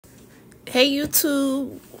Hey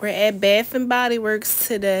YouTube, we're at Bath and Bodyworks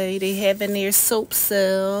today. They having their soap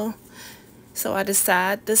sale, so I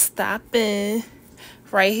decided to stop in.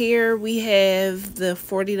 Right here we have the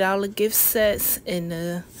 $40 gift sets and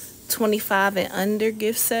the 25 and under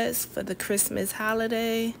gift sets for the Christmas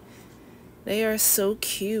holiday. They are so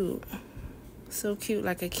cute,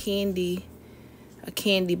 like a candy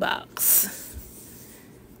box.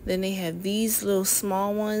 Then they have these little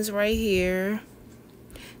small ones right here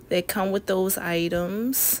that come with those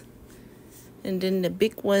items. And then the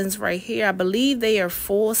big ones right here, I believe they are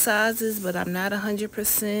full sizes, but I'm not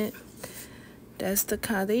 100%. That's the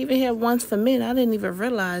kind. They even have ones for men. I didn't even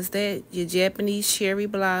realize that. Your Japanese cherry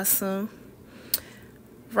blossom.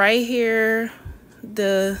 Right here,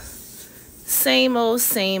 the same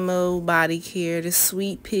old body care. The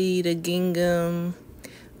sweet pea, the gingham.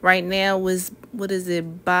 Right now was, what is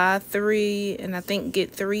it, buy 3 and I think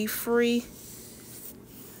get 3 free.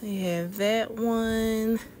 We have that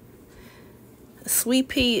one. Sweet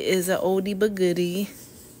pea is an oldie but goodie.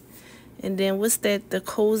 And then what's that? The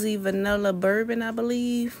cozy vanilla bourbon, I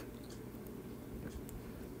believe.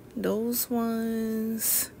 Those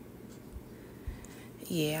ones.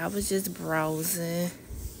 Yeah, I was just browsing.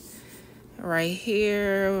 Right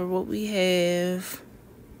here, what we have.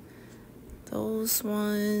 Those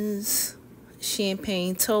ones.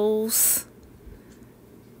 Champagne toast.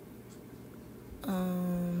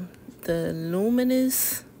 The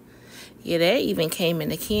luminous. Yeah, that even came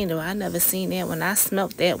in a candle. I never seen that one. I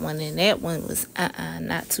smelt that one, and that one was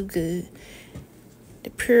not too good. The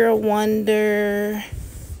Pure Wonder.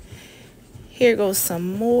 Here goes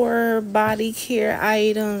some more body care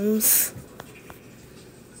items.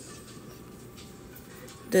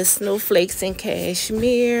 The snowflakes and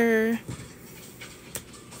cashmere.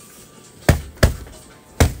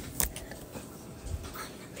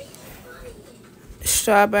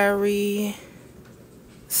 Strawberry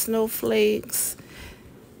snowflakes.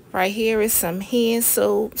 Right here is some hand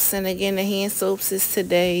soaps, and again the hand soaps is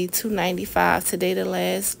today $2.95. Today the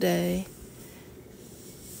last day.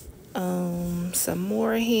 Some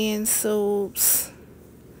more hand soaps.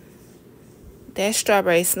 That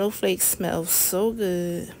strawberry snowflake smells so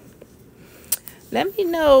good. Let me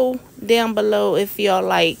know down below if y'all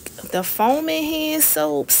like the foaming hand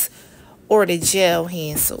soaps or the gel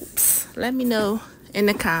hand soaps. Let me know in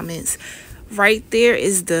the comments. Right there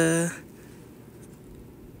is the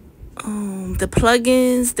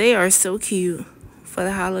plugins. They are so cute for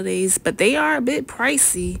the holidays, but they are a bit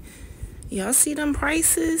pricey. Y'all see them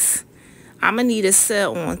prices? I'm gonna need a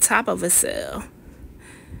sale on top of a sale.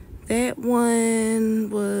 That one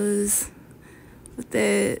was with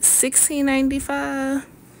that $16.95.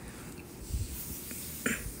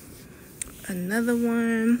 Another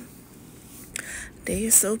one. They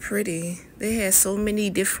are so pretty. They had so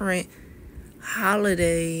many different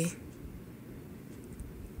holiday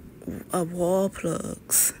wall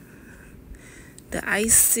plugs. The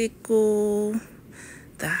icicle,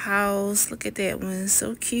 the house. Look at that one,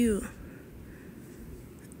 so cute.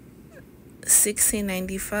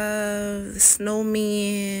 $16.95. The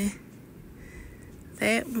snowman.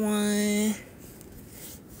 That one.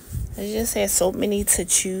 I just had so many to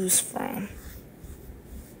choose from.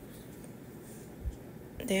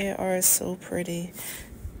 They are so pretty.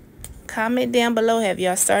 Comment down below, have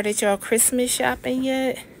y'all started y'all Christmas shopping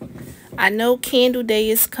yet? I know Candle Day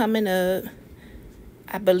is coming up.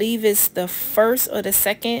 I believe it's the 1st or the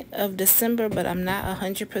 2nd of December, but I'm not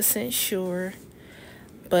 100% sure.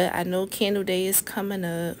 But I know Candle Day is coming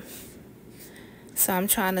up. So I'm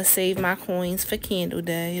trying to save my coins for Candle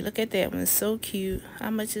Day. Look at that one, so cute.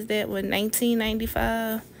 How much is that one?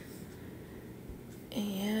 $19.95.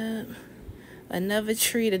 Yeah. Another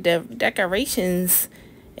tree. The decorations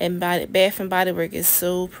and Bath and Body Works is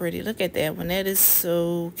so pretty. Look at that one. That is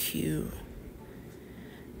so cute.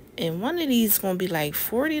 And one of these is going to be like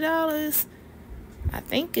 $40. I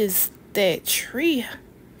think it's that tree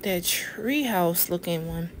house looking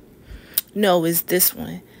one. No, it's this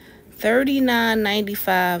one.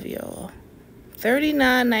 $39.95, y'all.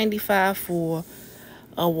 $39.95 for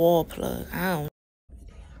a wall plug. I don't.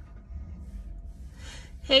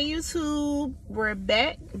 Hey YouTube, we're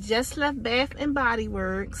back. Just left Bath and Body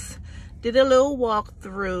Works. Did a little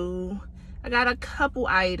walkthrough. I got a couple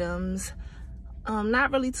items.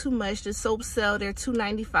 Not really too much. The soap sale, they're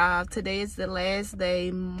 $2.95. Today is the last day,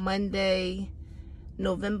 Monday,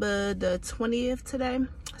 November the 20th today.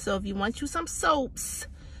 So if you want you some soaps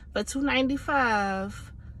for $2.95,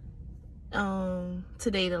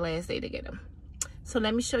 today the last day to get them. So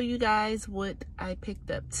let me show you guys what I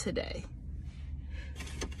picked up today.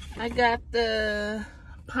 I got the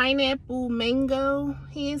pineapple mango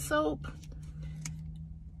hand soap.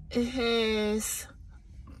 It has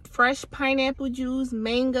fresh pineapple juice,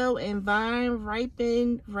 mango, and vine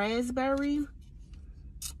ripened raspberry.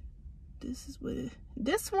 This is what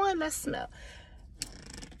this one, let's smell.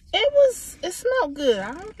 It smelled good.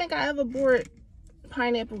 I don't think I ever bought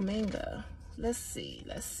pineapple mango. Let's see.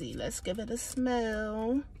 Let's give it a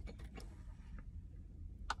smell.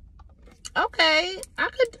 Okay, I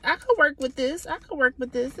could work with this.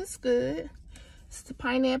 It's good. It's the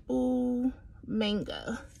pineapple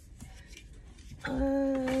mango.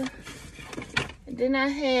 And then I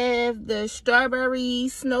have the strawberry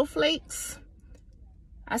snowflakes.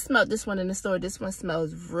 I smelled this one in the store. This one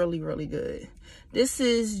smells really, really good. This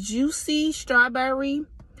is juicy strawberry,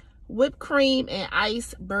 whipped cream, and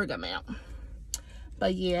iced bergamot.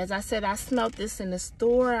 But yeah, as I said, I smelled this in the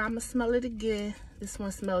store. I'm gonna smell it again. This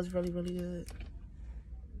one smells really, really good.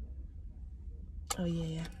 Oh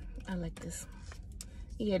yeah, I like this.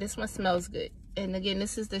 Yeah, this one smells good. And again,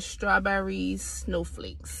 this is the strawberry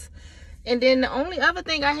snowflakes. And then the only other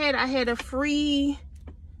thing I had a free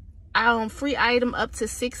item up to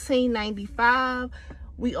 $16.95.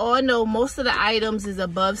 We all know most of the items is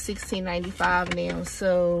above $16.95 now.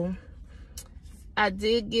 So I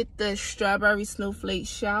did get the strawberry snowflake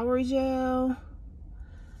shower gel.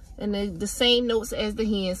 And the same notes as the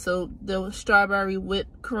hand soap. The strawberry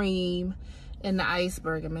whipped cream and the iced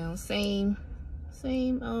bergamot. Same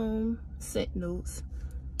scent notes.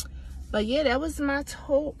 But yeah, that was my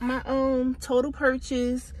total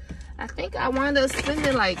purchase. I think I wound up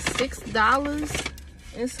spending like $6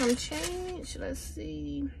 and some change. Let's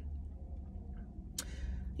see.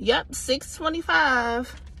 Yep,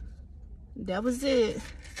 $6.25. That was it.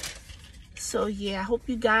 So yeah, I hope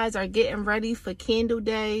you guys are getting ready for Candle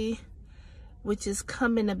Day, which is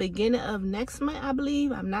coming the beginning of next month, I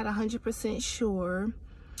believe. I'm not 100% sure.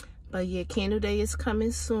 But yeah, Candle Day is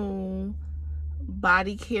coming soon.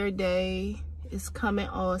 Body Care Day is coming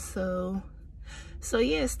also. So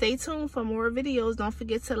yeah, stay tuned for more videos. Don't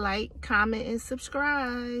forget to like, comment, and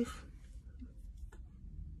subscribe.